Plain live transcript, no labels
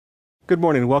Good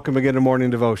morning. Welcome again to Morning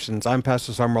Devotions. I'm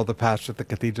Pastor Summerall, the pastor at the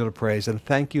Cathedral of Praise, and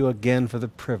thank you again for the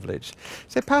privilege.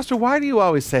 Say, Pastor, why do you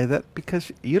always say that? Because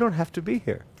you don't have to be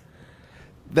here.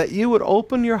 That you would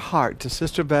open your heart to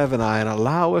Sister Bev and I and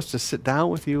allow us to sit down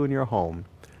with you in your home.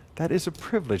 That is a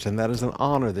privilege and that is an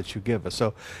honor that you give us.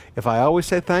 So if I always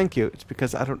say thank you, it's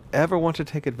because I don't ever want to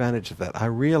take advantage of that. I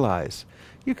realize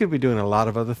you could be doing a lot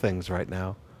of other things right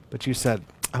now, but you said,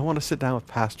 I want to sit down with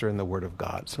Pastor in the Word of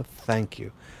God. So thank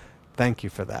you. Thank you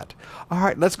for that. All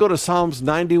right, let's go to Psalms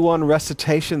 91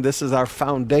 recitation. This is our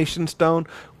foundation stone.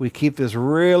 We keep this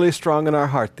really strong in our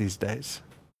heart these days.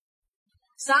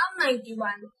 Psalm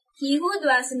 91. He who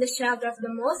dwells in the shelter of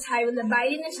the Most High will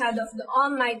abide in the shadow of the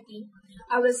Almighty.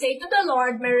 I will say to the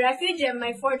Lord, my refuge and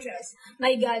my fortress,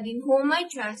 my God in whom I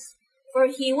trust. For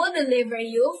he will deliver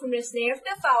you from the snare of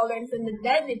the fowler and from the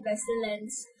deadly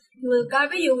pestilence. He will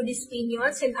cover you with his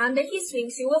pinions, and under his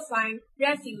wings you will find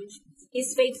refuge.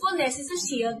 His faithfulness is a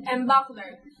shield and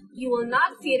buckler. You will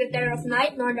not fear the terror of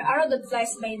night, nor the arrow that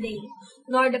flies by day,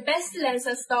 nor the pestilence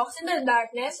that stalks in the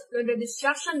darkness, nor the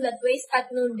destruction that wastes at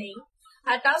noonday.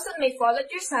 1,000 may fall at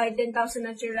your side, 10,000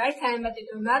 at your right hand, but it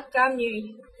will not come near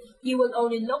you. You will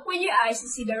only look with your eyes to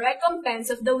see the recompense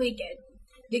of the wicked.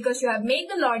 Because you have made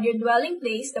the Lord your dwelling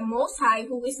place, the Most High,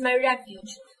 who is my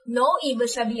refuge. No evil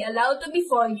shall be allowed to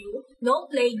befall you, no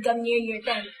plague come near your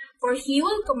tent. For he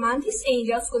will command his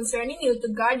angels concerning you to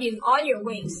guard you in all your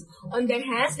ways. On their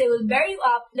hands they will bear you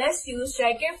up, lest you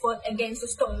strike your foot against a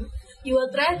stone. You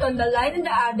will tread on the lion and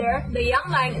the adder, the young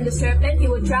lion and the serpent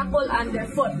you will trample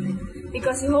underfoot.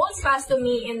 Because he holds fast to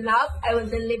me in love, I will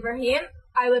deliver him.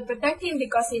 I will protect him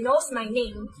because he knows my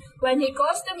name. When he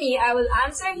calls to me, I will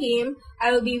answer him.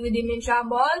 I will be with him in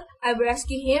trouble. I will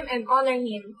rescue him and honor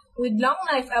him. With long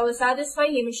life I will satisfy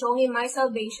him and show him my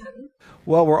salvation.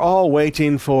 Well, we're all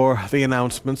waiting for the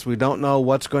announcements. We don't know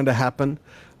what's going to happen.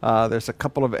 There's a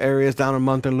couple of areas down in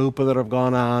Muntinlupa that have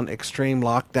gone on extreme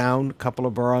lockdown. A couple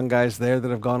of barangays there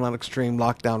that have gone on extreme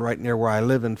lockdown right near where I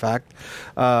live, in fact.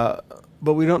 But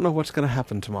we don't know what's going to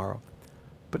happen tomorrow.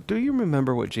 But do you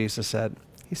remember what Jesus said?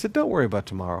 He said, don't worry about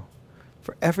tomorrow,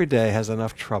 for every day has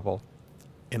enough trouble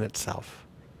in itself.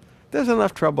 There's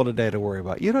enough trouble today to worry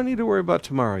about. You don't need to worry about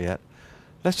tomorrow yet.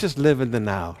 Let's just live in the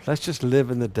now. Let's just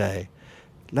live in the day.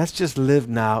 Let's just live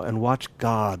now and watch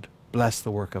God bless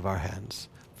the work of our hands.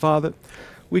 Father,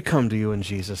 we come to you in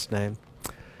Jesus' name,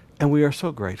 and we are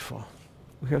so grateful.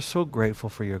 We are so grateful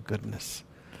for your goodness.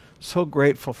 So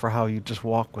grateful for how you just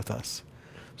walk with us.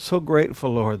 So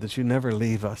grateful, Lord, that you never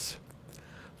leave us.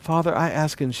 Father, I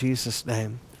ask in Jesus'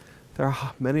 name, there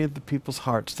are many of the people's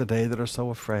hearts today that are so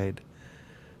afraid.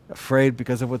 Afraid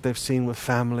because of what they've seen with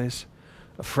families.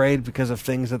 Afraid because of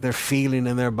things that they're feeling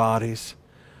in their bodies.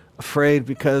 Afraid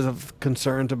because of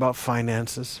concerns about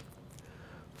finances.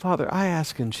 Father, I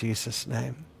ask in Jesus'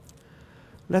 name,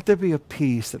 let there be a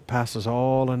peace that passes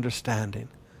all understanding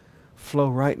flow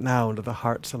right now into the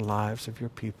hearts and lives of your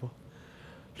people.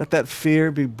 Let that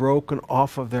fear be broken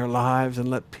off of their lives and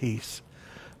let peace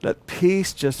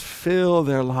just fill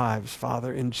their lives,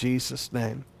 Father, in Jesus'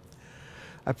 name.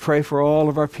 I pray for all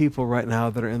of our people right now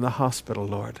that are in the hospital,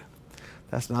 Lord.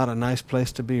 That's not a nice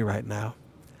place to be right now.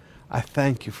 I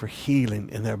thank you for healing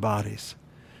in their bodies.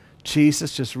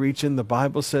 Jesus, just reach in. The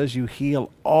Bible says you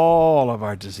heal all of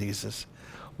our diseases.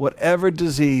 Whatever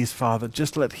disease, Father,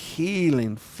 just let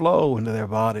healing flow into their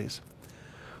bodies.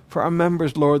 For our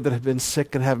members, Lord, that have been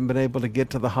sick and haven't been able to get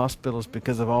to the hospitals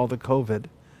because of all the COVID,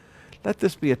 let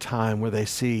this be a time where they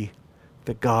see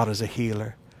that God is a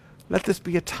healer. Let this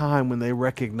be a time when they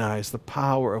recognize the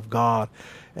power of God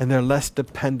and they're less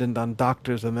dependent on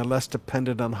doctors and they're less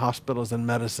dependent on hospitals and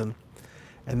medicine,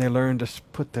 and they learn to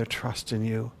put their trust in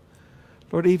you.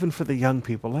 Lord, even for the young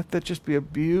people, let that just be a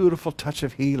beautiful touch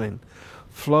of healing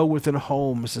flow within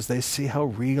homes as they see how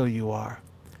real you are.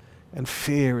 And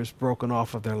fear is broken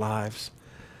off of their lives.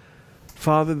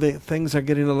 Father, things are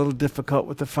getting a little difficult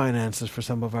with the finances for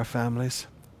some of our families.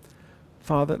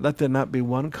 Father, let there not be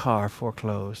one car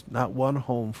foreclosed, not one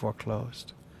home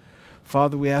foreclosed.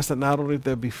 Father, we ask that not only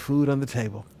there be food on the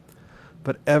table,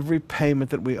 but every payment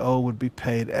that we owe would be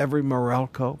paid. Every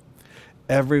Meralco,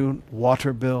 every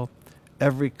water bill,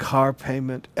 every car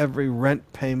payment, every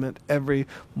rent payment, every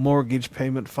mortgage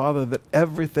payment. Father, that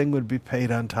everything would be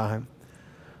paid on time.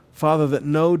 Father, that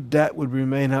no debt would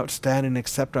remain outstanding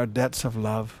except our debts of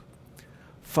love.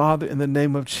 Father, in the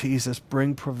name of Jesus,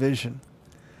 bring provision.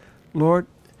 Lord,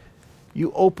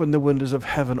 you open the windows of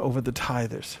heaven over the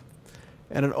tithers,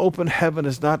 and an open heaven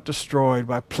is not destroyed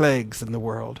by plagues in the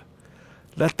world.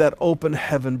 Let that open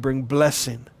heaven bring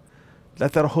blessing.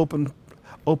 Let that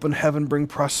open heaven bring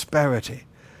prosperity.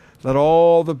 Let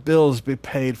all the bills be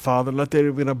paid, Father. Let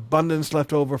there be an abundance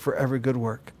left over for every good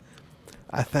work.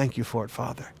 I thank you for it,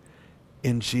 Father.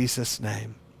 In Jesus'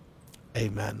 name,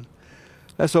 amen.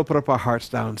 Let's open up our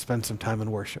hearts now and spend some time in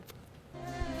worship.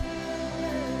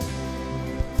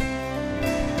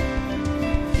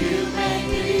 You make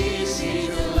it easy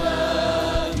to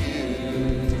love you.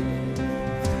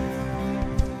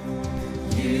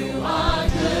 You are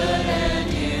good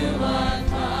and you are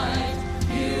kind.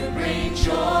 You bring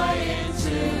joy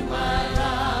into my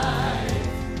life.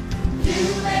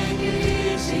 You make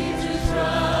it easy to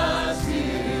trust you.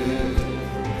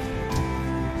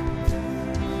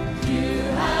 You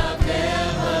have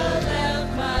never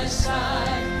left my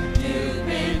side. You've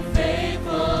been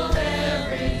faithful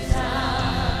every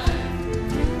time.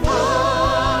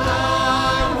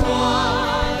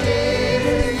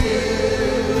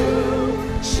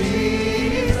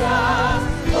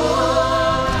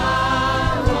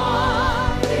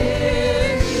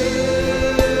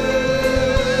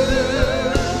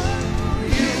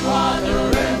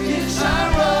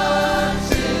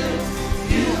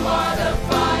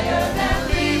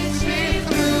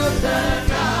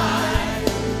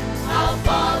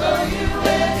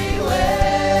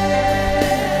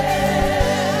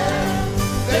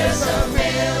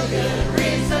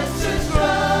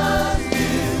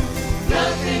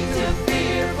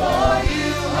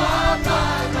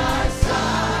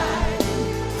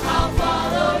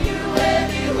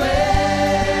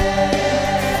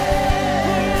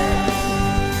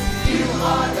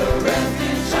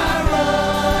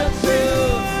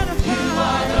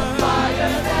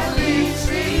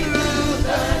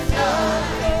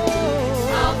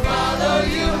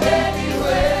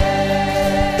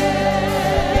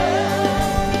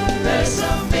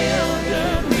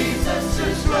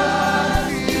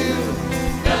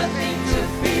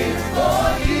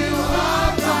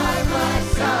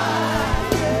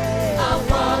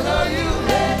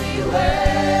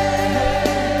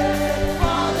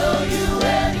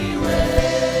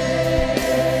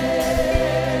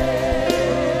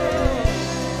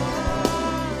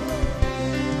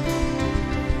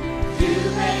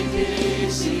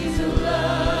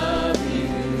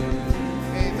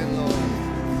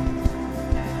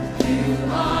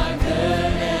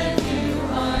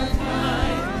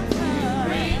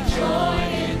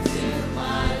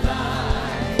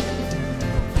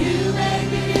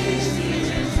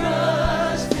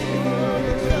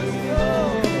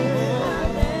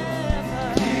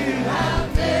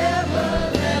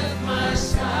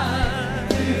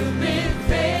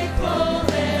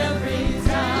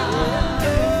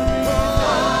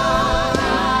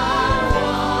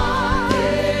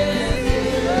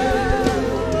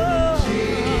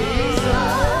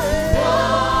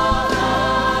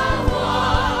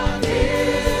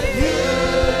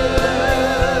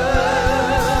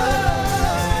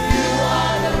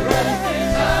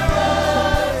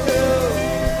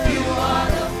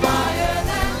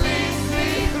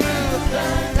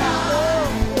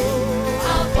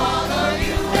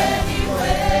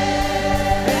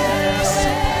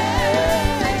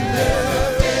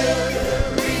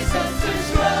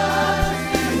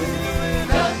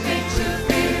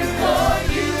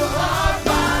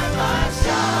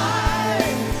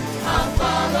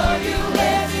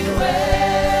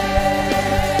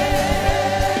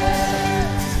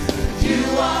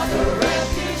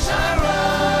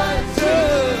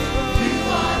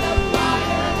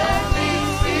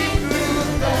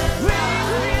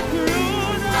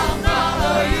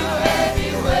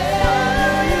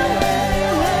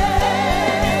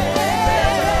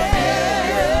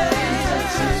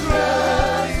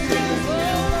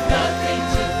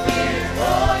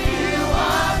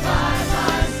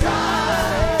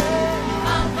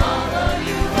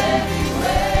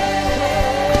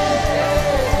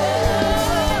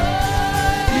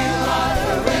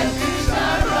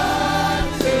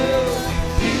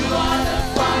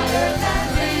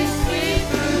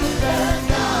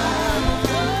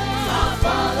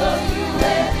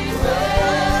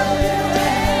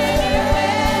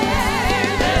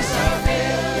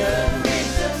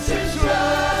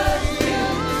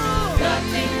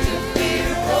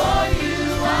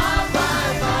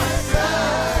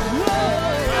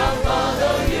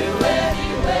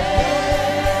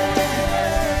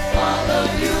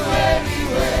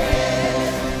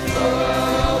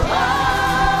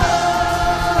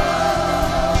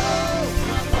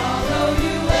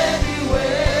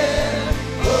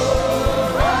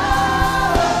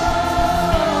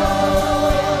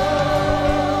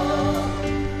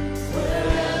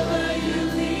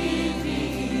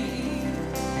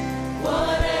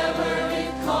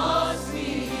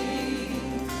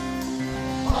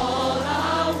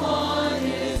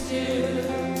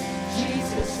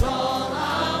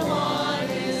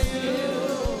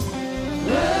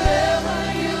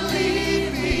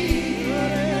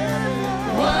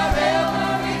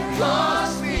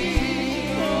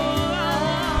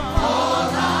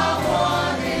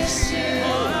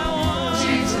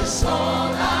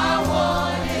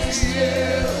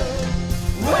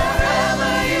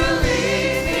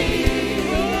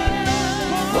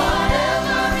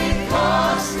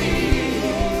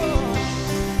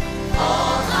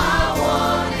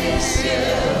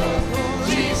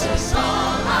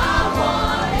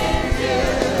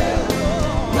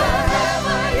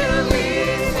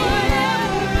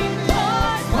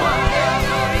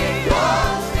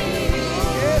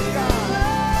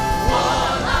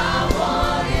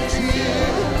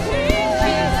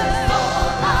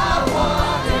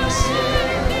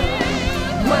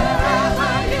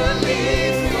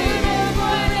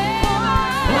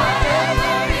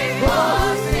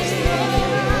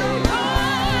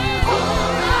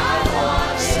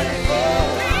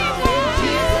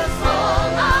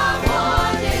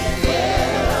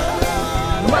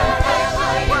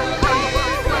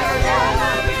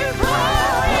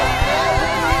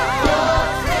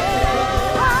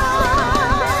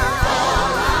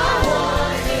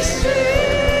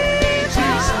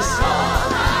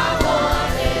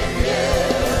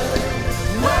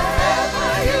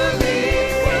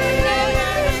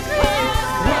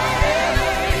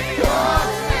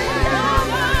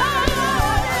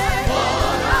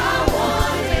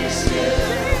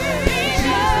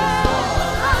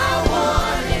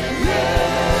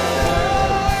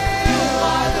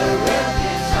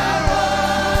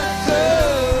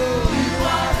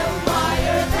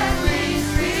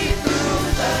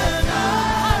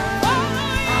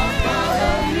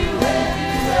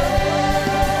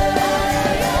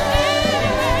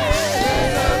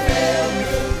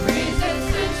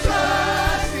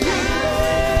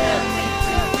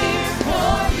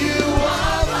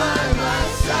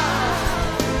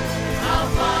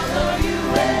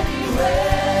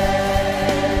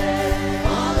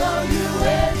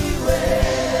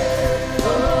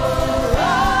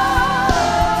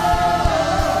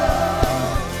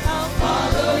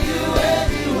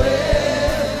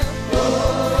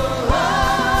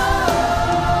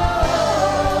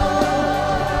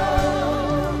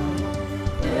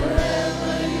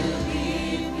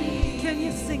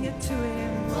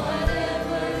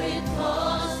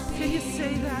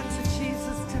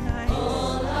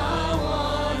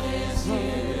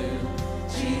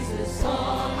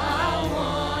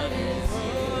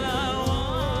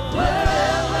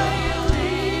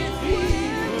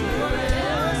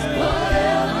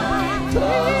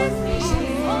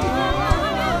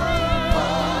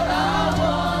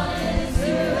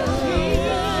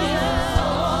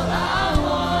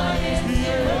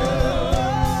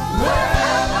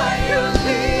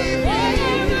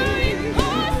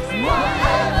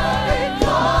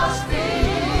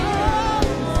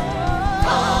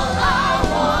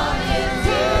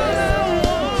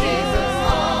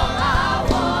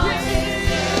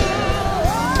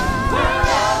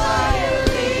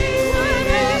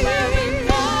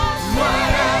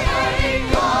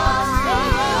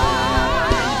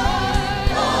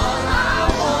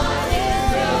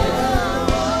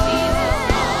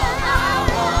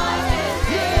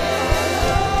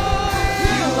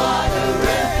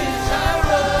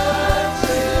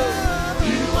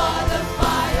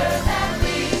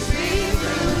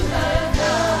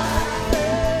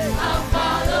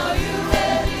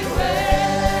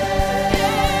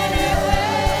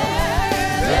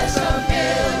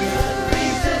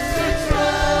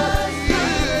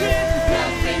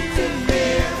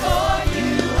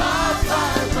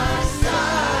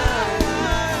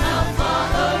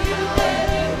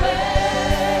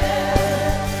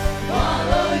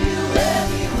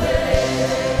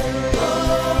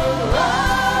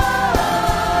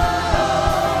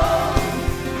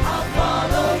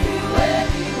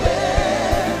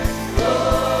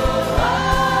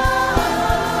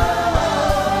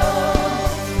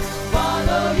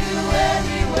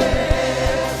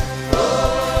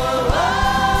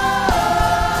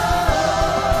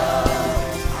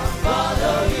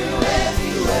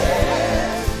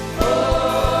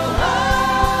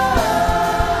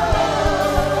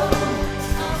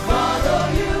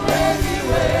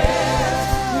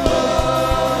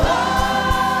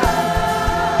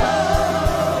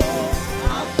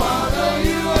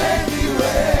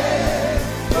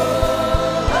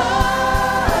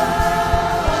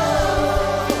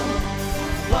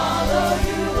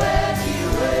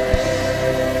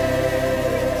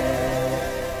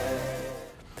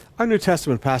 Our New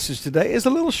Testament passage today is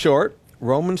a little short.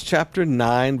 Romans chapter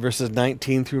 9, verses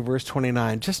 19 through verse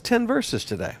 29. Just 10 verses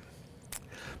today.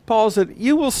 Paul said,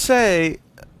 "You will say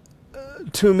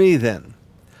to me then,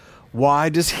 why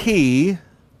does he,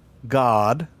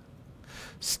 God,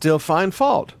 still find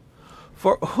fault?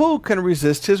 For who can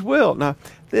resist his will?" Now,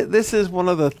 this is one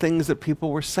of the things that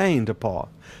people were saying to Paul.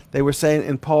 They were saying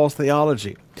in Paul's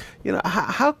theology,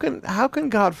 how can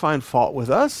God find fault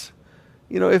with us?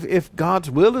 if God's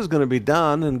will is going to be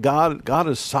done and God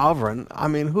is sovereign, I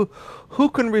mean, who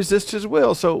can resist his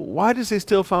will? So why does he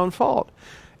still find fault?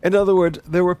 In other words,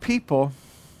 there were people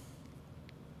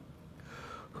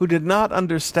who did not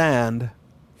understand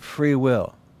free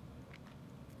will.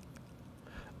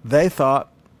 They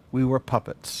thought we were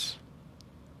puppets.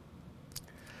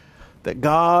 That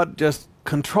God just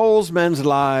controls men's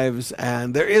lives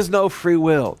and there is no free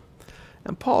will.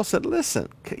 And Paul said, listen,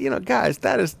 guys,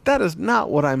 that is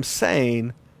not what I'm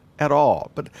saying at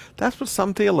all. But that's what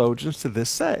some theologians to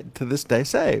this day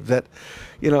say, that,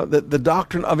 the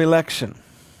doctrine of election.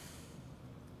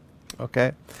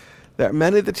 Okay? There are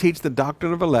many that teach the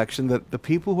doctrine of election, that the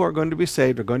people who are going to be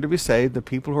saved are going to be saved, the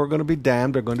people who are going to be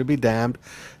damned are going to be damned.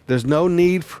 There's no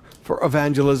need for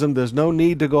evangelism. There's no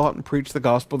need to go out and preach the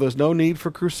gospel. There's no need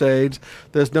for crusades.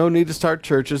 There's no need to start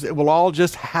churches. It will all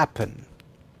just happen.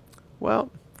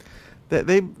 Well,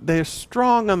 they're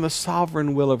strong on the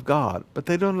sovereign will of God, but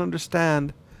they don't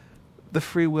understand the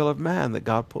free will of man that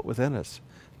God put within us.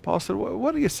 Paul said,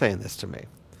 what are you saying this to me?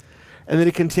 And then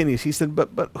he continues. He said,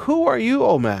 but who are you,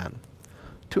 O man,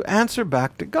 to answer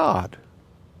back to God?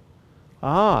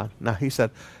 Now he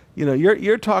said,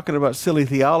 you're talking about silly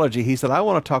theology. He said, I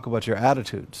want to talk about your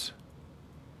attitudes.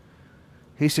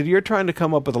 He said, you're trying to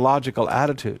come up with logical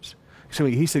attitudes. So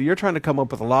he said, you're trying to come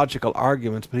up with logical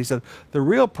arguments, but he said, the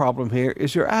real problem here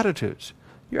is your attitudes.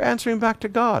 You're answering back to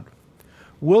God.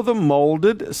 Will the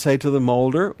molded say to the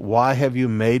molder, why have you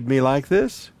made me like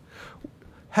this?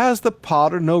 Has the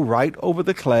potter no right over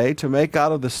the clay to make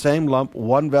out of the same lump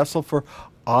one vessel for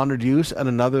honored use and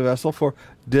another vessel for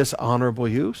dishonorable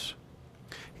use?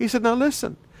 He said, now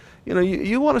listen,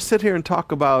 you want to sit here and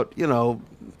talk about,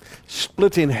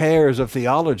 splitting hairs of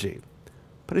theology.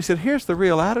 But he said, here's the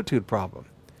real attitude problem.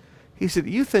 He said,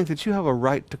 you think that you have a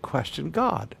right to question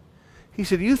God. He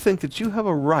said, you think that you have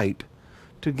a right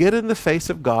to get in the face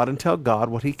of God and tell God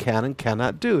what he can and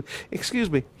cannot do. Excuse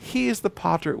me, he is the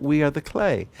potter, we are the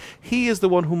clay. He is the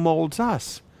one who molds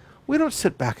us. We don't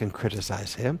sit back and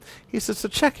criticize him. He said, so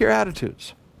check your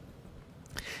attitudes.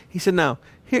 He said, now,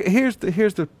 here's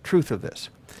the truth of this.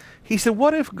 He said,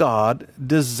 what if God,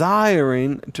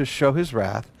 desiring to show his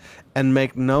wrath and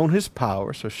make known his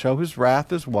power, so show his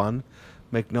wrath as one,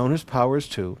 make known his power as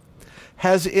two,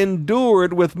 has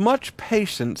endured with much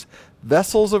patience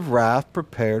vessels of wrath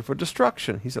prepared for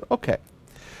destruction? He said, okay,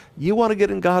 you want to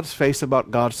get in God's face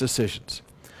about God's decisions.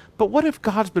 But what if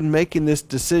God's been making this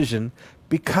decision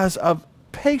because of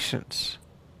patience?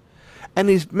 And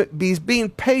he's being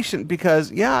patient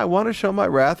because, yeah, I want to show my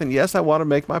wrath, and yes, I want to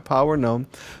make my power known,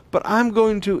 but I'm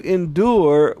going to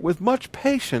endure with much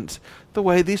patience the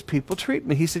way these people treat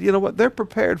me. He said, you know what, they're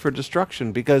prepared for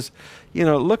destruction because,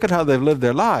 look at how they've lived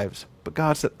their lives. But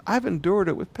God said, I've endured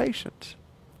it with patience.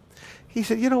 He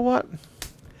said, you know what,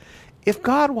 if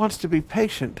God wants to be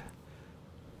patient,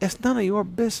 it's none of your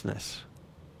business.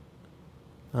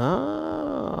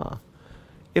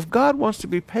 If God wants to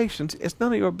be patient, it's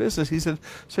none of your business. He said,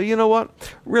 so you know what?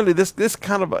 Really, this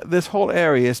whole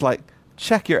area is like,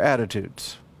 check your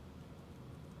attitudes.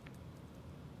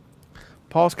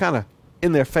 Paul's kind of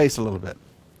in their face a little bit.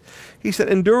 He said,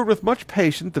 endured with much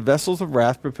patience the vessels of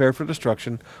wrath prepared for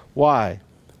destruction. Why?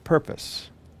 Purpose.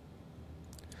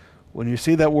 When you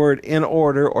see that word in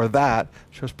order or that,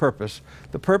 shows purpose.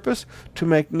 The purpose to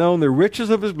make known the riches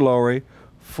of his glory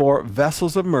for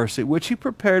vessels of mercy, which he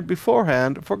prepared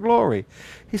beforehand for glory.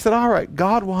 He said, all right,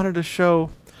 God wanted to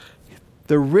show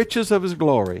the riches of his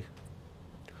glory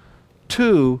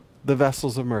to the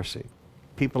vessels of mercy,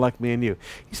 people like me and you.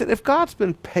 He said, if God's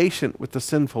been patient with the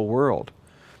sinful world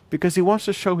because he wants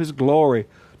to show his glory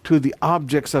to the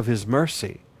objects of his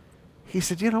mercy, he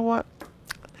said, you know what?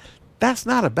 That's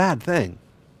not a bad thing.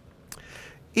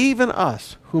 Even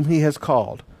us, whom he has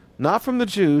called, not from the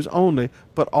Jews only,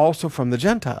 but also from the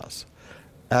Gentiles.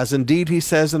 As indeed he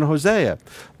says in Hosea,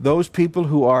 those people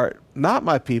who are not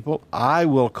my people, I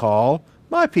will call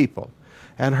my people.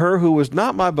 And her who was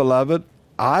not my beloved,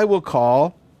 I will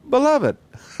call beloved.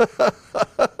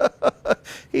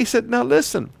 He said, now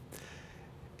listen,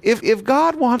 if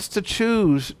God wants to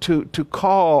choose to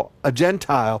call a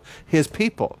Gentile his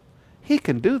people, he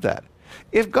can do that.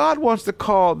 If God wants to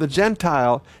call the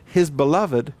Gentile his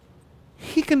beloved,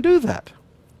 he can do that.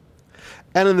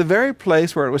 And in the very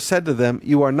place where it was said to them,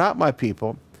 you are not my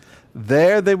people,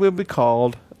 there they will be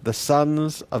called the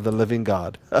sons of the living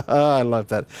God. I love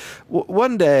that.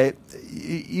 One day,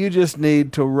 you just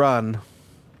need to run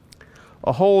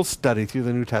a whole study through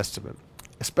the New Testament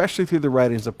especially through the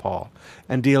writings of Paul,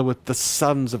 and deal with the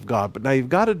sons of God. But now you've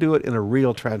got to do it in a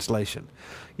real translation.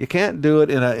 You can't do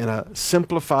it in a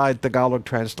simplified Tagalog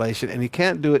translation, and you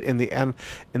can't do it in the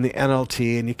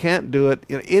NLT, and you can't do it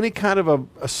in any kind of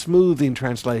a smoothing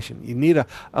translation. You need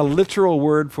a literal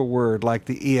word for word like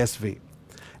the ESV,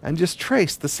 and just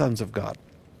trace the sons of God.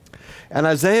 And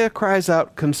Isaiah cries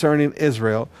out concerning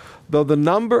Israel, though the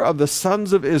number of the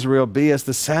sons of Israel be as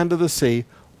the sand of the sea,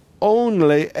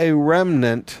 only a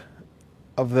remnant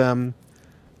of them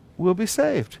will be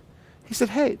saved. He said,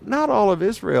 hey, not all of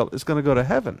Israel is going to go to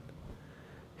heaven.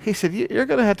 He said, you're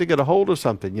going to have to get a hold of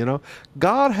something, you know.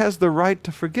 God has the right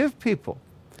to forgive people.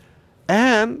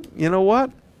 And, you know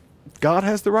what? God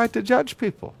has the right to judge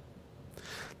people.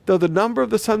 Though the number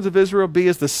of the sons of Israel be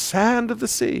as the sand of the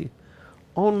sea,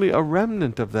 only a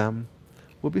remnant of them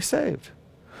will be saved.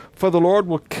 For the Lord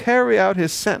will carry out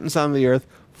his sentence on the earth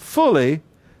fully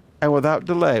and without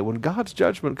delay. When God's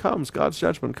judgment comes, God's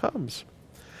judgment comes.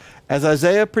 As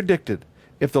Isaiah predicted,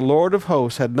 if the Lord of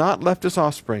hosts had not left his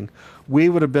offspring, we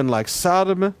would have been like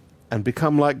Sodom and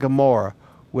become like Gomorrah,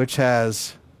 which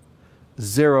has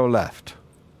 0 left.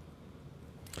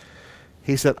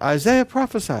 He said, Isaiah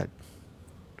prophesied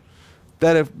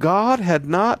that if God had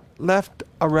not left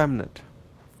a remnant,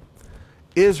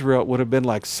 Israel would have been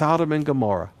like Sodom and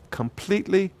Gomorrah,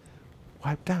 completely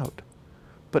wiped out.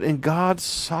 But in God's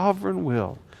sovereign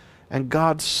will and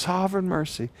God's sovereign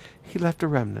mercy, he left a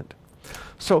remnant.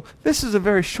 So this is a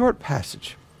very short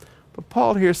passage. But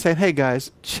Paul here is saying, hey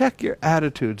guys, check your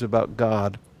attitudes about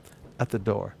God at the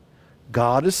door.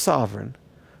 God is sovereign,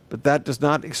 but that does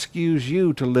not excuse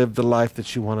you to live the life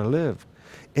that you want to live.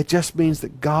 It just means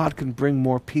that God can bring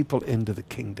more people into the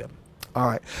kingdom. All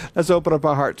right, let's open up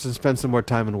our hearts and spend some more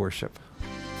time in worship.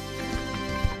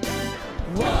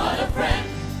 What a friend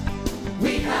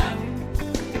we have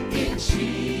in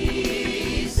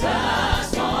Jesus,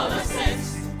 all our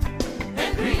sins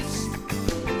and griefs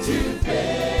to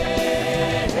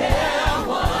bear.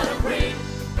 What a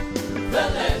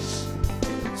privilege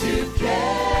to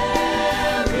carry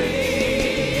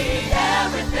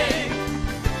everything,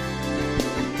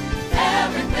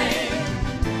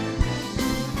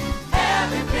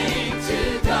 everything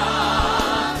to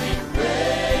God in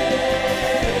prayer.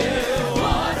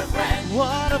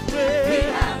 What a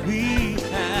friend we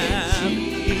have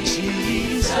in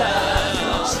Jesus.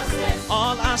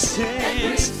 All our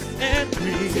sins and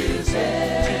griefs to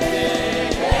bear.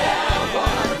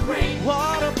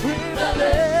 What a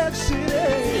privilege it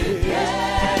is to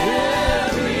carry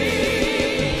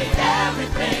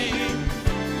everything,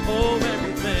 oh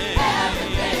everything,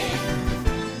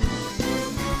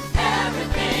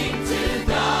 everything to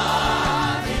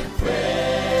God in prayer.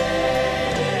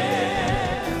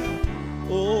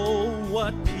 Oh,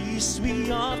 what peace we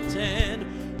often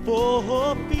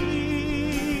forfeit.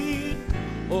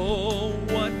 Oh,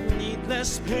 what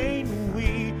needless pain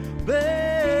we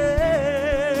bear.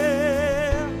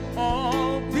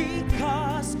 All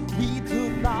because we do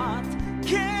not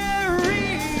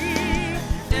carry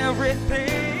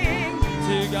everything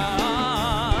to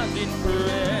God in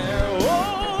prayer.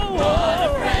 Oh, what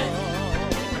a friend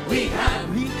we have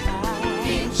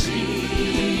in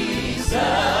Jesus.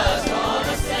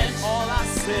 All our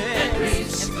sins and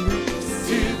griefs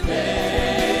to bear.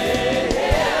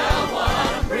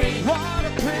 What a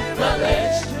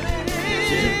privilege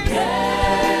to carry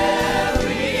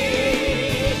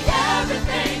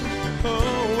everything,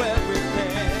 oh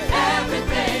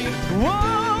everything,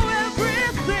 oh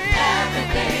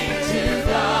everything to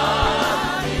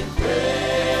God in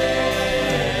prayer.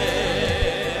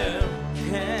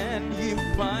 Can you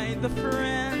find the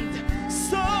friend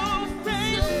so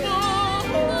faithful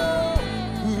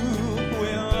who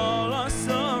will all our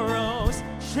sorrows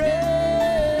share?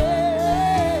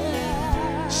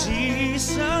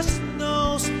 Jesus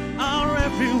knows our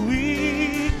every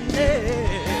weakness,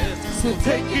 so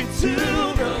take it to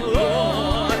the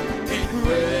Lord in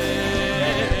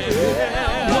prayer.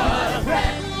 What a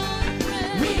friend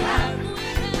we have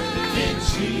in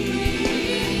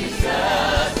Jesus,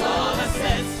 all our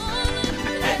sins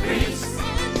and griefs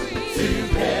to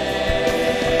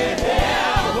bear.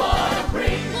 What a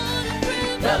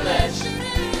privilege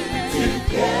to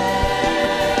carry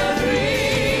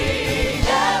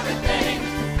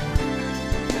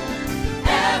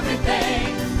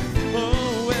everything,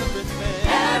 oh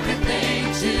everything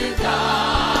to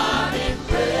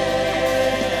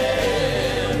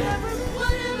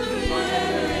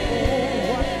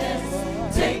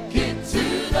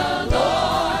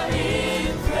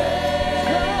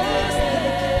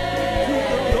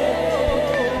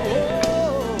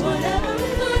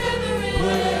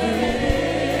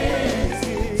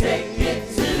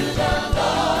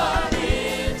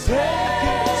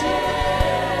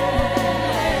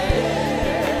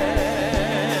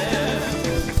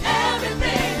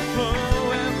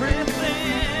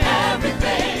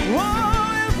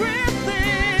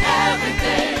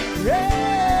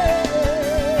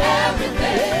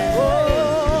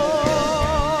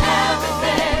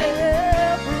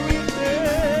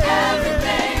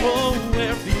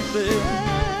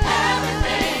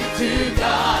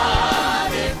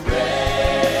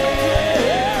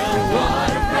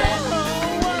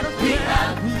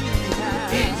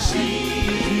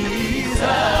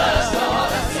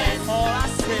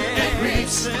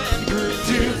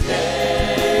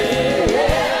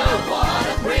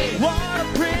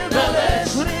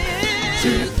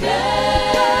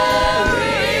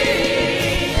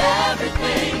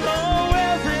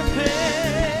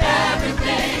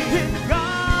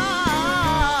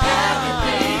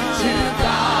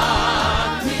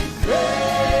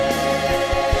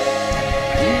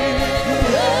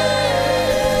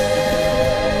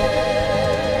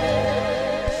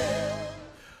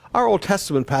Old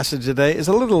Testament passage today is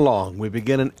a little long. We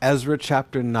begin in Ezra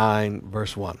chapter 9,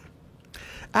 verse 1.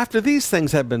 After these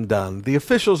things had been done, the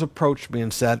officials approached me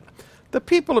and said, "The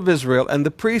people of Israel and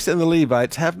the priests and the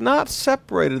Levites have not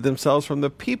separated themselves from the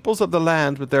peoples of the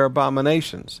land with their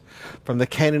abominations, from the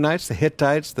Canaanites, the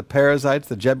Hittites, the Perizzites,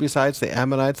 the Jebusites, the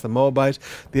Ammonites, the Moabites,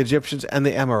 the Egyptians, and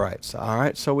the Amorites." All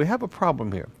right, so we have a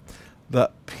problem here.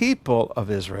 The people of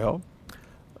Israel,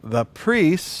 the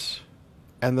priests,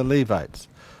 and the Levites.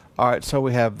 All right, so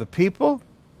we have the people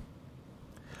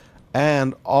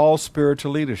and all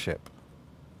spiritual leadership.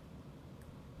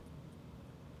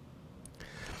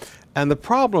 And the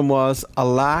problem was a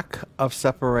lack of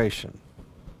separation.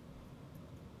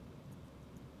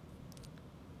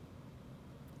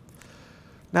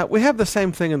 Now, we have the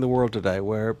same thing in the world today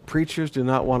where preachers do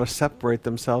not want to separate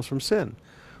themselves from sin.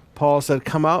 Paul said,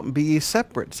 "Come out and be ye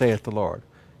separate, saith the Lord."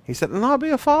 He said, "And I'll be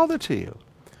a father to you."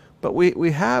 But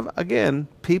we have, again,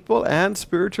 people and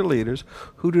spiritual leaders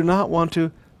who do not want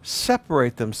to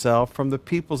separate themselves from the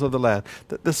peoples of the land,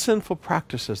 the sinful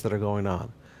practices that are going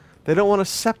on. They don't want to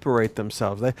separate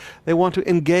themselves. They want to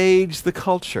engage the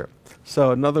culture. So,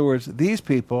 in other words, these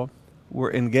people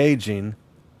were engaging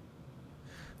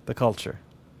the culture.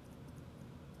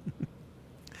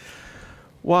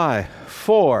 Why?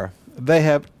 For they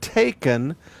have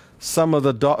taken some of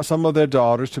their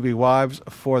daughters to be wives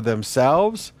for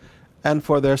themselves and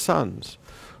for their sons,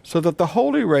 so that the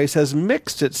holy race has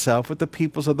mixed itself with the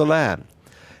peoples of the land.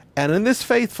 And in this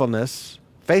faithlessness,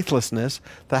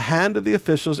 the hand of the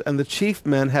officials and the chief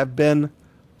men have been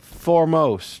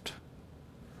foremost.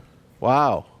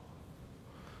 Wow.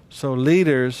 So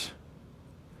leaders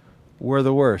were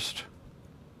the worst.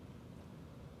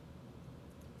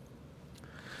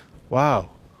 Wow.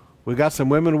 We got some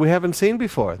women we haven't seen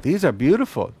before. These are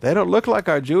beautiful. They don't look like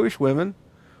our Jewish women.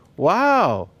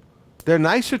 Wow. They're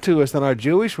nicer to us than our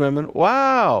Jewish women.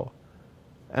 Wow.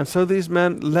 And so these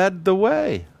men led the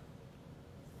way.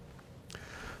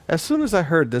 As soon as I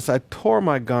heard this, I tore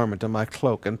my garment and my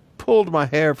cloak and pulled my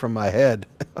hair from my head.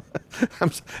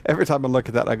 Every time I look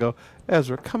at that, I go,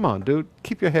 "Ezra, come on, dude,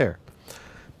 keep your hair."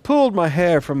 Pulled my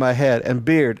hair from my head and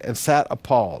beard and sat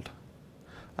appalled.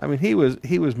 I mean, he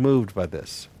was moved by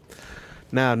this.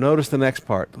 Now, notice the next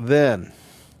part. Then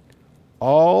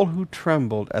all who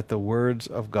trembled at the words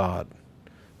of God.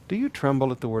 Do you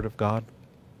tremble at the word of God?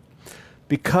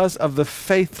 Because of the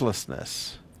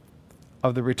faithlessness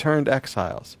of the returned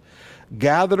exiles,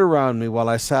 gathered around me while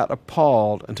I sat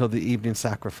appalled until the evening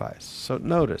sacrifice. So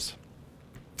notice,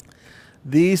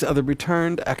 these are the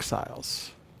returned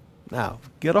exiles. Now,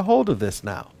 get a hold of this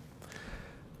now.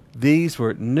 These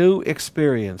were new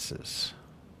experiences.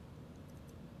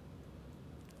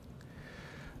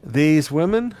 These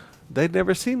women, they'd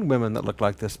never seen women that looked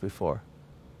like this before.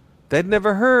 They'd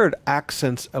never heard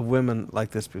accents of women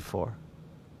like this before.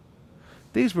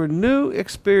 These were new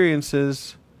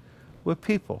experiences with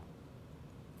people.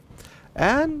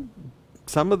 And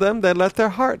some of them, they let their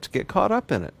hearts get caught up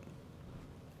in it.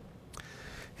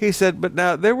 He said, but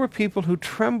now there were people who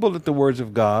trembled at the words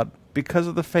of God because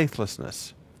of the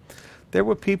faithlessness. There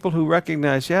were people who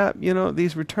recognized,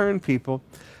 these returned people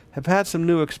have had some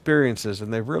new experiences,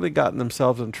 and they've really gotten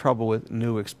themselves in trouble with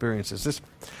new experiences.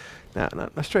 Now,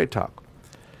 straight talk.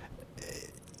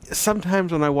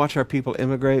 Sometimes when I watch our people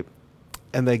immigrate,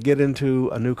 and they get into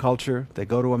a new culture, they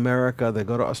go to America, they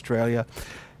go to Australia,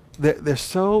 they're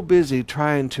so busy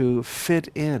trying to fit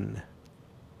in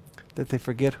that they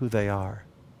forget who they are.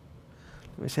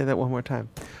 Let me say that one more time.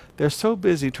 They're so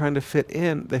busy trying to fit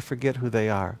in, they forget who they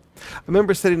are. I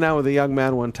remember sitting down with a young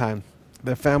man one time.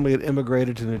 Their family had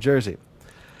immigrated to New Jersey.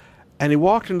 And he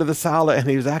walked into the sala and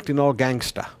he was acting all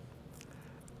gangsta.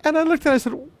 And I looked at him and I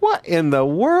said, "What in the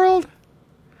world?"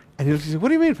 And he said, "What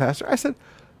do you mean, Pastor?" I said,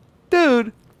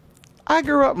 "Dude, I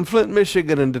grew up in Flint,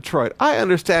 Michigan and Detroit. I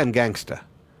understand gangsta."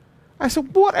 I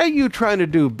said, "What are you trying to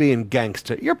do being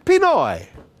gangsta? You're Pinoy."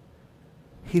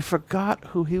 He forgot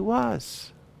who he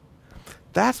was.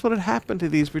 That's what had happened to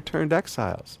these returned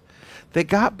exiles. They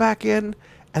got back in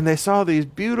and they saw these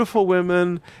beautiful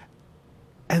women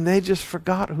and they just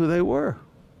forgot who they were.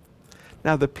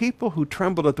 Now, the people who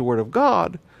trembled at the word of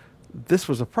God, this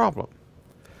was a problem.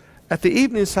 At the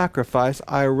evening sacrifice,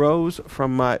 I arose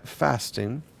from my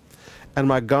fasting, and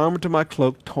my garment and my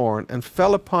cloak torn, and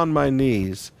fell upon my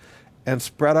knees, and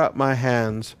spread out my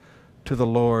hands to the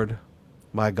Lord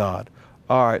my God.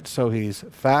 All right, so he's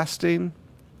fasting,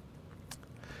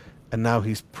 and now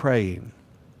he's praying.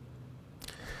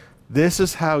 This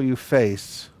is how you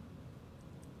face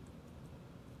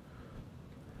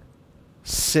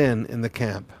sin in the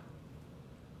camp,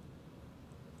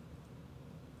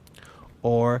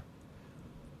 or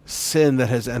sin that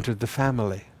has entered the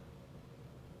family.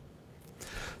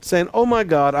 Saying, "Oh my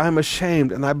God, I am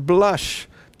ashamed and I blush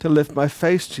to lift my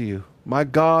face to you. My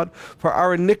God, for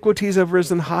our iniquities have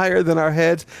risen higher than our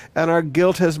heads, and our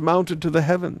guilt has mounted to the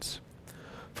heavens.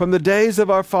 From the days of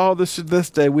our fathers to this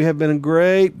day we have been in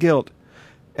great guilt,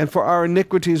 and for our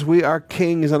iniquities we, our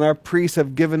kings and our priests,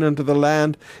 have given into the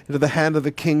land, into the hand of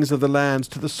the kings of the lands,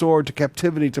 to the sword, to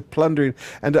captivity, to plundering,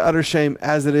 and to utter shame,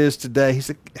 as it is today." He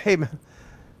said, hey man,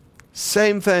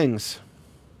 same things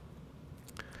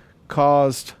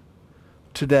caused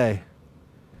today.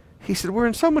 He said, we're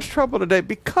in so much trouble today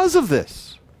because of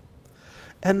this.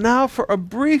 And now for a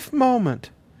brief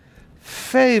moment,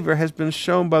 favor has been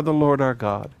shown by the Lord our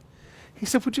God. He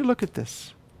said, would you look at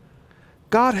this?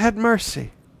 God had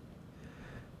mercy.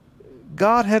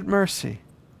 God had mercy.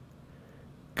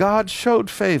 God showed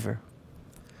favor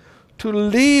to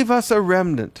leave us a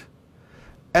remnant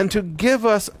and to give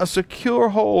us a secure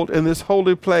hold in this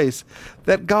holy place,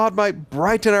 that God might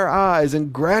brighten our eyes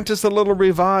and grant us a little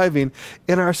reviving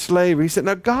in our slavery. He said,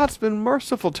 now God's been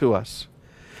merciful to us.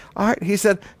 All right, he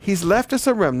said, he's left us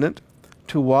a remnant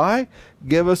to why?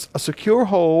 Give us a secure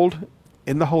hold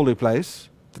in the holy place,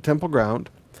 the temple ground.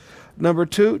 Number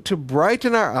 2, to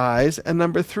brighten our eyes. And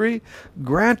number 3,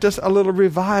 grant us a little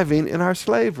reviving in our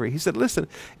slavery. He said, listen,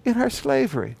 in our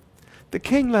slavery, the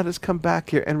king let us come back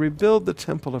here and rebuild the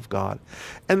temple of God.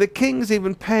 And the king's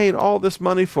even paying all this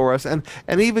money for us and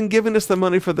even giving us the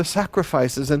money for the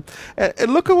sacrifices. And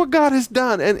look at what God has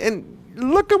done. And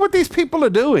look at what these people are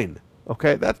doing.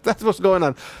 Okay, that's what's going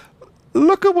on.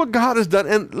 Look at what God has done.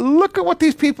 And look at what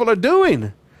these people are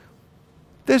doing.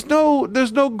 There's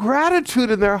no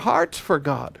gratitude in their hearts for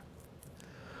God.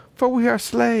 For we are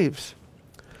slaves.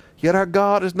 Yet our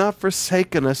God has not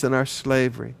forsaken us in our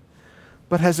slavery,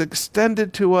 but has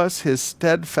extended to us his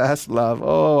steadfast love.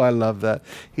 Oh, I love that.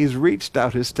 He's reached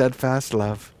out his steadfast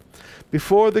love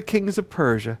before the kings of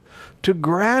Persia to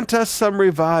grant us some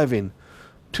reviving,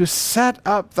 to set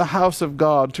up the house of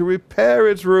God, to repair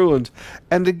its ruins,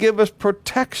 and to give us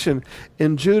protection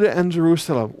in Judah and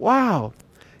Jerusalem. Wow.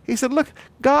 He said, look,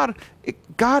 God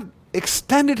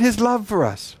extended his love for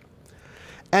us,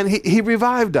 and he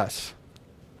revived us.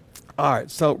 All right,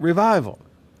 so revival.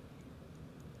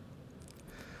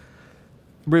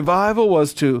 Revival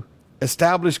was to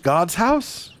establish God's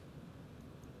house.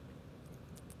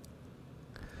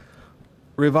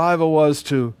 Revival was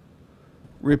to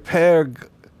repair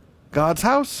God's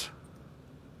house.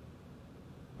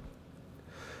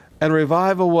 And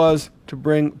revival was to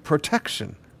bring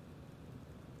protection.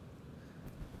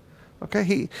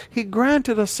 Okay, he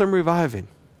granted us some reviving.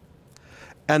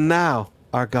 And now,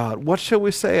 our God, what shall we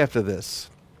say after this?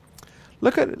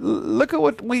 Look at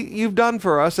what you've done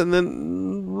for us, and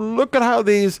then look at how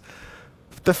the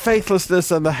faithlessness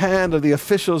and the hand of the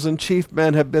officials and chief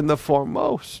men have been the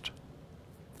foremost.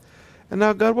 And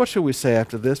now, God, what shall we say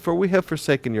after this? For we have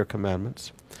forsaken your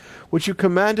commandments, which you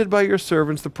commanded by your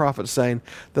servants the prophets, saying,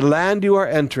 the land you are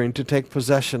entering to take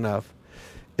possession of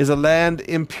is a land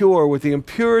impure with the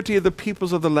impurity of the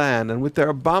peoples of the land, and with their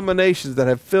abominations that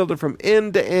have filled it from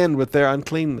end to end with their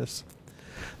uncleanness.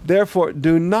 Therefore,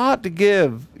 do not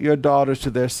give your daughters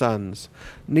to their sons,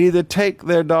 neither take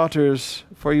their daughters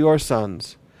for your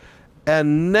sons,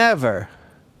 and never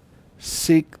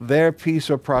seek their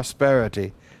peace or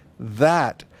prosperity,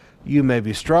 that you may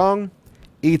be strong,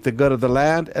 eat the good of the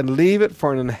land, and leave it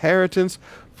for an inheritance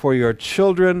for your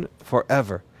children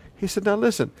forever. He said, now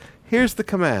listen, here's the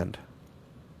command.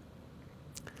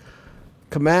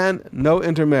 Command, no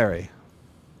intermarry.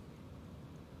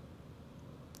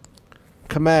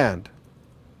 Command,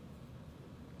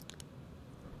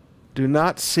 do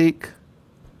not seek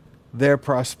their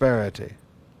prosperity.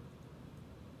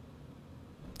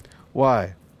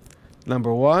 Why?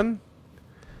 Number 1,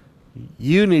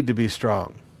 you need to be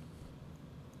strong.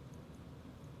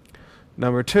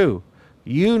 Number 2,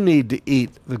 you need to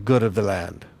eat the good of the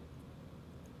land.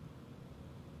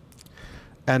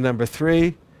 And number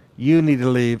 3, you need to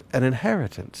leave an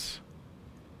inheritance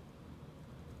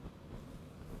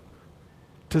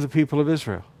to the people of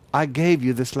Israel. I gave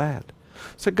you this land.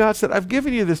 So God said, I've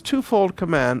given you this twofold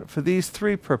command for these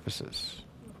 3 purposes.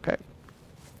 Okay?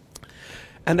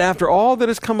 And after all that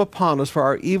has come upon us for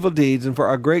our evil deeds and for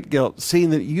our great guilt, seeing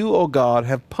that you, O God,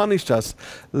 have punished us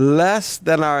less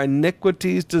than our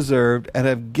iniquities deserved, and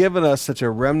have given us such a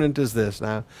remnant as this.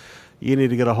 Now, you need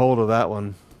to get a hold of that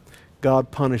one.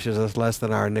 God punishes us less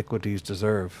than our iniquities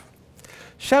deserve.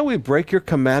 Shall we break your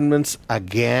commandments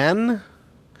again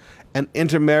and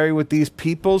intermarry with these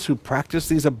peoples who practice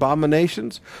these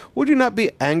abominations? Would you not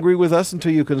be angry with us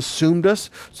until you consumed us,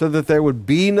 so that there would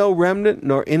be no remnant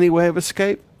nor any way of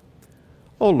escape?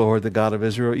 O Lord, the God of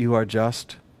Israel, you are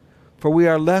just. For we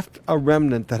are left a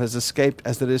remnant that has escaped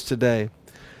as it is today.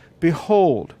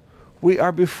 Behold, we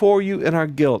are before you in our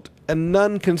guilt, and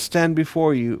none can stand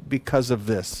before you because of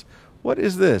this. What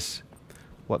is this?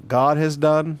 What God has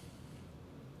done?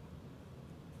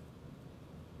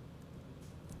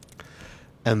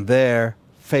 And their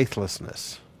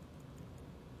faithlessness.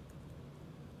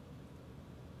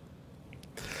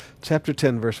 Chapter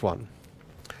 10, verse 1.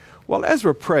 While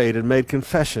Ezra prayed and made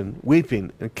confession,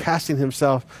 weeping and casting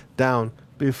himself down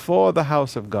before the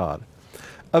house of God,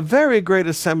 a very great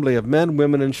assembly of men,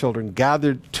 women, and children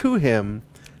gathered to him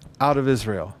out of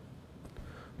Israel.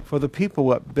 For the people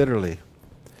wept bitterly.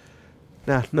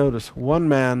 Now, notice, one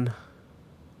man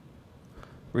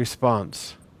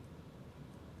response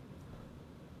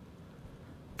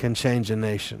can change a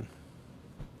nation.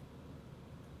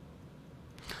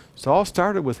 So all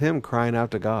started with him crying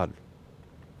out to God.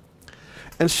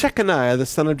 And Shechaniah, the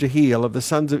son of Jehiel, of the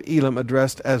sons of Elam,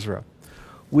 addressed Ezra.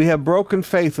 We have broken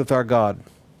faith with our God,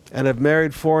 and have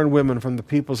married foreign women from the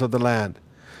peoples of the land.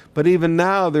 But even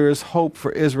now there is hope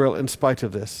for Israel in spite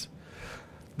of this.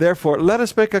 Therefore, let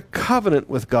us make a covenant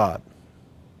with God,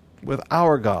 with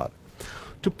our God,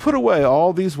 to put away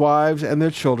all these wives and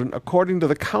their children according to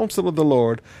the counsel of the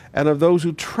Lord and of those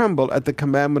who tremble at the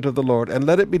commandment of the Lord, and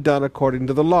let it be done according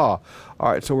to the law.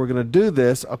 All right, so we're going to do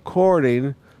this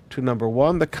according to, number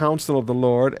one, the counsel of the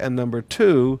Lord, and number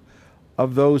two,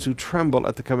 of those who tremble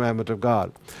at the commandment of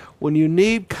God. When you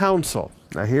need counsel,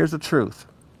 now here's the truth.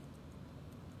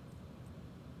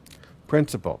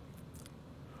 Principle.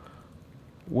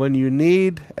 When you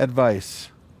need advice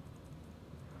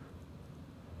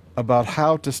about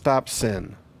how to stop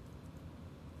sin,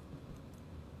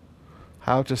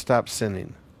 how to stop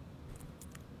sinning,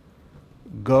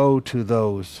 go to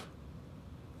those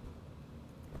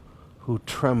who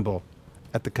tremble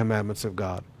at the commandments of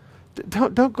God.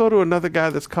 Don't go to another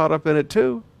guy that's caught up in it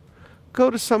too. Go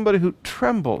to somebody who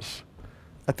trembles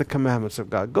at the commandments of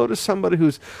God. Go to somebody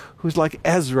who's like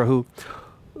Ezra, who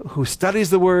studies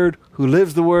the Word, who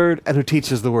lives the Word, and who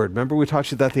teaches the Word. Remember, we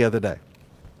taught you that the other day.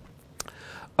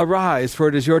 Arise, for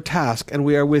it is your task, and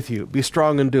we are with you. Be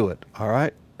strong and do it. All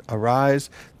right? Arise,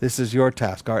 this is your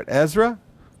task. All right, Ezra,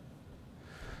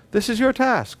 this is your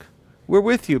task. We're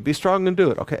with you. Be strong and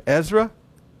do it. Okay, Ezra,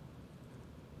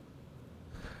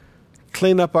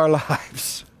 clean up our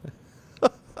lives.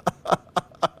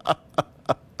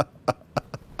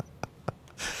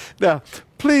 Now,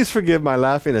 please forgive my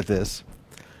laughing at this,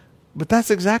 but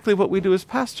that's exactly what we do as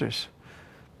pastors.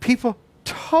 People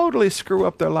totally screw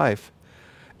up their life,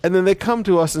 and then they come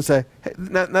to us and say, hey,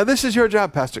 now this is your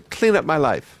job, Pastor. Clean up my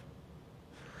life.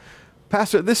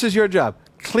 Pastor, this is your job.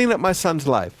 Clean up my son's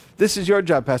life. This is your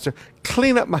job, Pastor.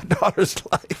 Clean up my daughter's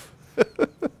life.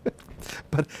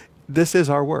 But this is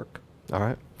our work. All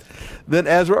right. Then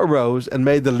Ezra arose and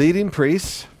made the leading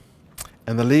priests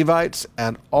and the Levites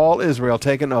and all Israel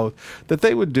take an oath that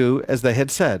they would do as they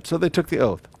had said. So they took the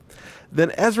oath.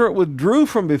 Then Ezra withdrew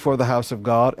from before the house of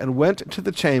God and went to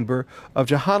the chamber of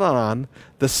Johanan,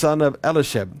 the son of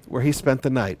Elishib, where he spent the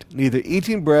night, neither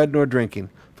eating bread nor drinking,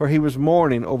 for he was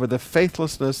mourning over the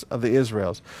faithlessness of the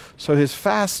Israelites. So his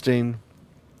fasting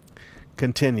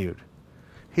continued.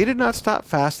 He did not stop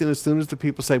fasting as soon as the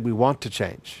people say, we want to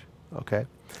change. Okay?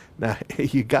 Now,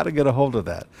 you got to get a hold of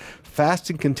that.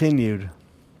 Fasting continued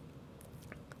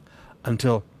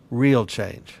until real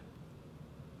change.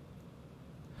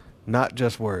 Not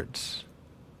just words.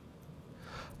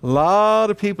 A lot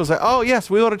of people say, oh, yes,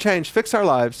 we want to change, fix our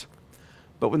lives.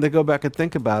 But when they go back and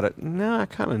think about it, no, I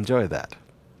kind of enjoy that.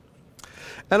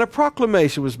 And a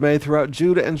proclamation was made throughout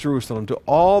Judah and Jerusalem to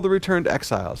all the returned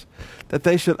exiles that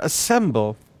they should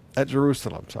assemble at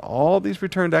Jerusalem. So all these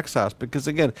returned exiles, because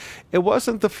again, it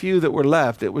wasn't the few that were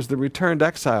left, it was the returned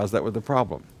exiles that were the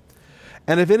problem.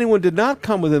 And if anyone did not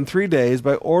come within 3 days,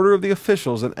 by order of the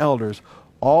officials and elders,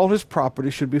 all his property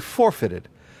should be forfeited,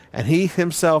 and he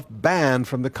himself banned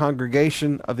from the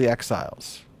congregation of the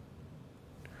exiles.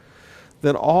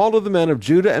 Then all of the men of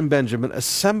Judah and Benjamin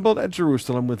assembled at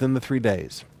Jerusalem within the 3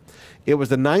 days. It was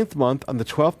the 9th month, on the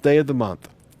 12th day of the month,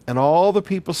 and all the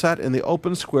people sat in the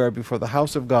open square before the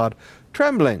house of God,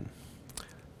 trembling,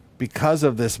 because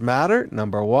of this matter,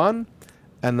 number one,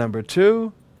 and number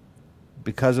two,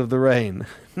 because of the rain.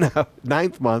 Now,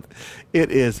 9th month,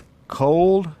 it is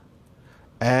cold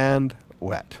and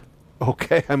wet.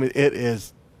 Okay? I mean, it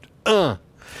is,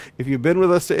 If you've been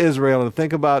with us to Israel and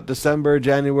think about December,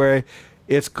 January,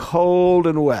 it's cold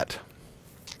and wet.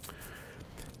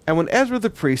 And when Ezra the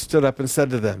priest stood up and said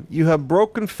to them, you have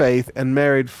broken faith and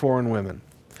married foreign women.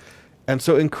 and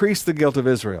so increase the guilt of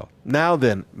Israel. Now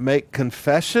then, make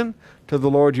confession to the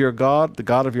Lord your God, the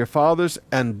God of your fathers,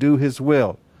 and do his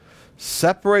will.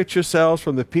 Separate yourselves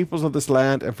from the peoples of this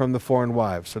land and from the foreign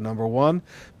wives. So number 1,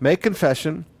 make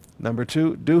confession. Number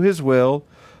 2, do his will.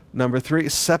 Number 3,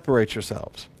 separate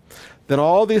yourselves. Then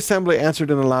all the assembly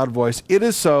answered in a loud voice, "It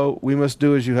is so, we must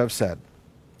do as you have said."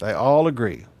 They all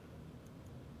agree.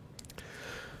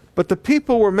 But the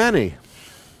people were many,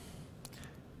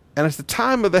 and it's the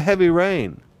time of the heavy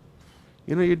rain.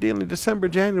 You know, you're dealing December,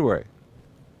 January.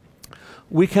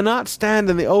 We cannot stand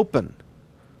in the open,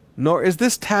 nor is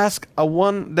this task a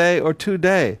 1 day or 2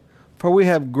 day, for we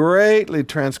have greatly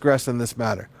transgressed in this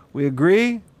matter. We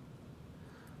agree,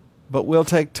 but we'll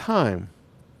take time.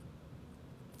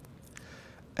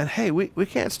 And hey, we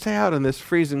can't stay out in this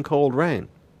freezing cold rain.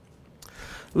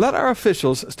 Let our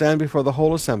officials stand before the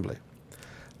whole assembly.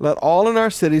 Let all in our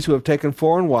cities who have taken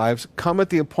foreign wives come at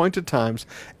the appointed times,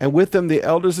 and with them the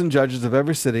elders and judges of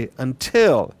every city,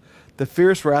 until the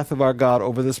fierce wrath of our God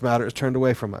over this matter is turned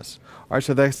away from us. All right,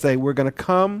 so they say we're going to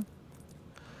come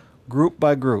group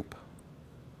by group.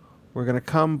 We're going to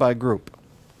come by group.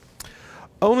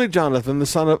 Only Jonathan, the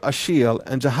son of Ashiel,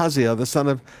 and Jahaziel, the son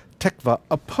of Tekvah,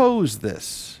 opposed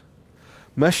this.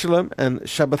 Meshullam and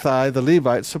Shabbathai, the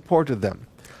Levites, supported them.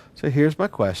 So here's my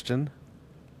question.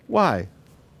 Why?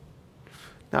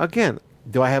 Now again,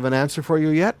 do I have an answer for you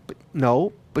yet?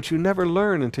 No, but you never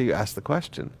learn until you ask the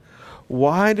question.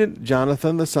 Why did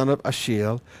Jonathan, the son of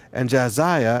Ashiel, and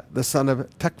Jahaziah, the son of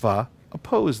Tekvah,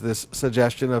 oppose this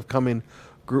suggestion of coming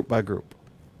group by group?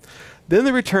 Then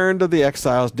the returned of the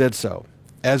exiles did so.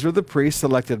 Ezra the priest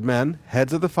selected men,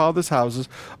 heads of the fathers' houses,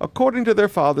 according to their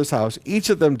father's house, each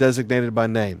of them designated by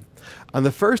name. On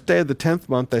the first day of the 10th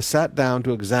month they sat down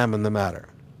to examine the matter.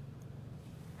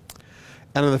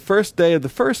 And on the first day of the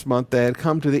first month they had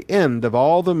come to the end of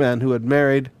all the men who had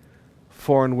married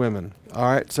foreign women. All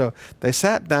right, so they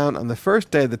sat down on the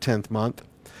first day of the 10th month,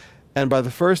 and by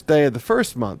the first day of the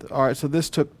first month. All right, so this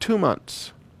took 2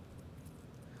 months.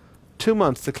 2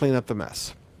 months to clean up the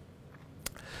mess.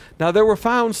 Now there were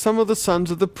found some of the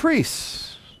sons of the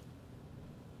priests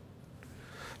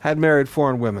had married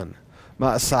foreign women.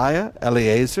 Maaseiah,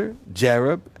 Eleazar,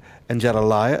 Jerub, and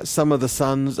Jedaliah, some of the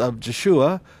sons of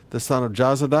Jeshua, the son of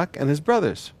Jozadak, and his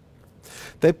brothers.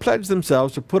 They pledged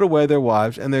themselves to put away their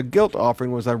wives, and their guilt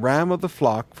offering was a ram of the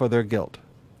flock for their guilt.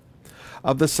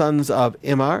 Of the sons of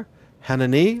Immer,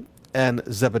 Hanani, and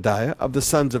Zebediah. Of the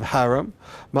sons of Haram,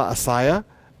 Maaseiah,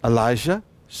 Elijah,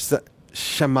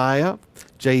 Shemaiah,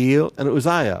 Jael, and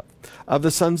Uzziah. Of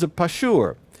the sons of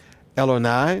Pashur,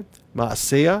 Elonai,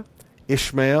 Maaseiah,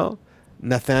 Ishmael,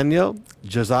 Nathaniel,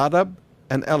 Jozadab,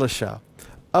 and Elisha.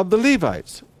 Of the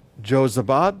Levites,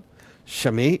 Jozabad,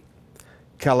 Shemi,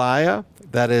 Kaliah,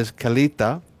 that is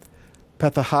Kelita,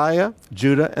 Pethahiah,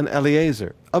 Judah, and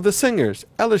Eleazar. Of the singers,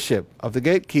 Elishib. Of the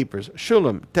gatekeepers,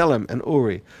 Shulam, Telem, and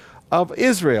Uri. Of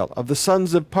Israel, of the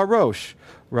sons of Parosh,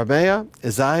 Ramaiah,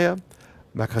 Isaiah,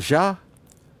 Makajah,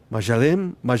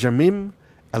 Majamim,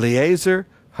 Eleazar,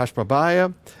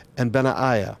 Hashbabiah, and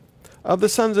Benaiah. Of the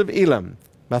sons of Elam,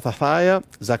 Mathathiah,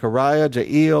 Zechariah,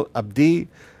 Jael, Abdi,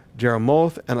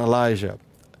 Jeremoth, and Elijah.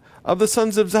 Of the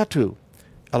sons of Zatu,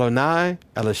 Elonai,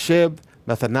 Elishib,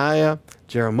 Methaniah,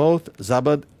 Jeremoth,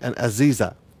 Zabad, and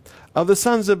Aziza. Of the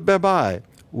sons of Bebai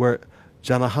were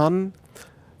Janahan,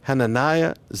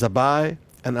 Hananiah, Zabai,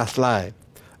 and Athlai.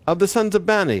 Of the sons of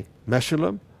Bani,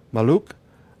 Meshullam, Maluk,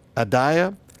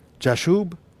 Adiah,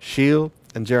 Jashub, Sheel,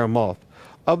 and Jeremoth.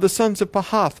 Of the sons of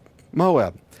Pahath,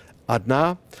 Moab,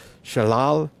 Adnah,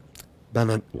 Shalal,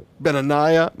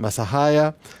 Benaniah,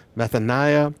 Masahiah,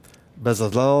 Methaniah,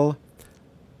 Bezalel,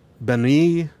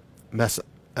 Beni,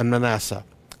 and Manasseh.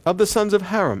 Of the sons of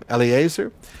Haram,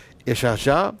 Eleazar,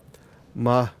 Ishajah,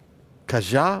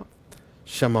 Makajah,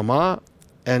 Shemamah,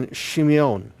 and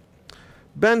Shimeon.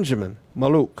 Benjamin,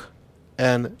 Maluk,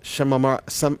 and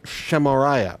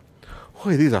Shemariah.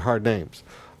 Boy, these are hard names.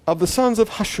 Of the sons of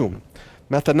Hashum,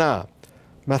 Mathanah,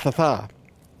 Mathathah,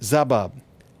 Zabab,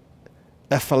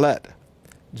 Ephelet,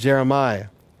 Jeremiah,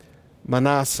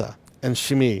 Manasseh, and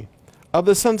Shimi. Of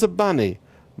the sons of Bani,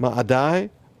 Maadai,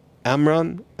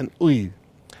 Amram, and Ui.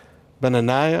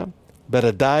 Benaniah,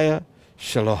 Bedadiah,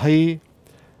 Shelohi,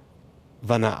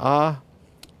 Vana'ah,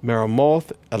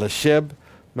 Meremoth, Elishib,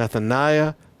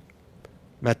 Mathaniah,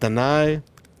 Mathanai,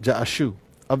 Jaashu.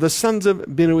 Of the sons of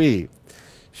Binui,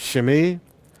 Shemi,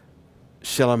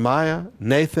 Shelemiah,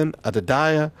 Nathan,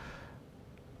 Adadiah,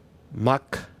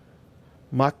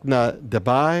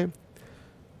 Maknadebai,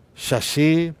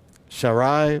 Shashi,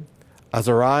 Sharai,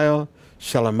 Azariah,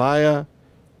 Shelemiah,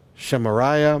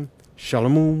 Shemariah,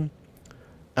 Shalomum,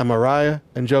 Amariah,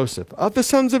 and Joseph. Of the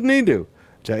sons of Nedu,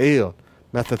 Jael,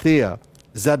 Mattathiah,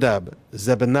 Zadab,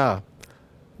 Zebaniah,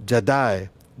 Jadai,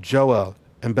 Joel,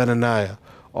 and Benaniah.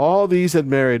 All these had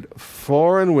married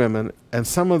foreign women, and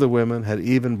some of the women had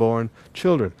even borne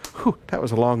children. Whew, that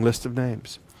was a long list of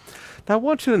names. Now I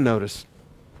want you to notice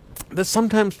that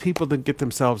sometimes people that get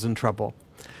themselves in trouble,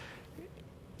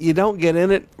 you don't get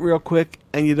in it real quick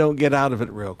and you don't get out of it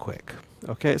real quick.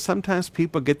 Okay? Sometimes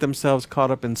people get themselves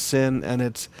caught up in sin, and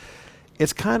it's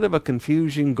kind of a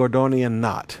confusing Gordian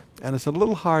knot, and it's a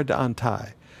little hard to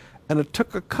untie. And it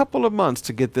took a couple of months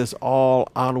to get this all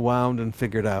unwound and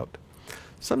figured out.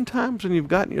 Sometimes when you've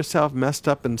gotten yourself messed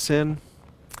up in sin,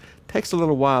 it takes a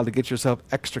little while to get yourself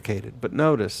extricated. But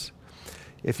notice,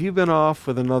 if you've been off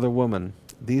with another woman,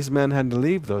 these men had to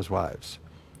leave those wives.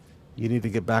 You need to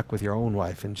get back with your own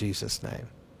wife in Jesus' name.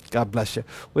 God bless you.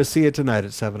 We'll see you tonight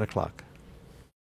at 7 o'clock.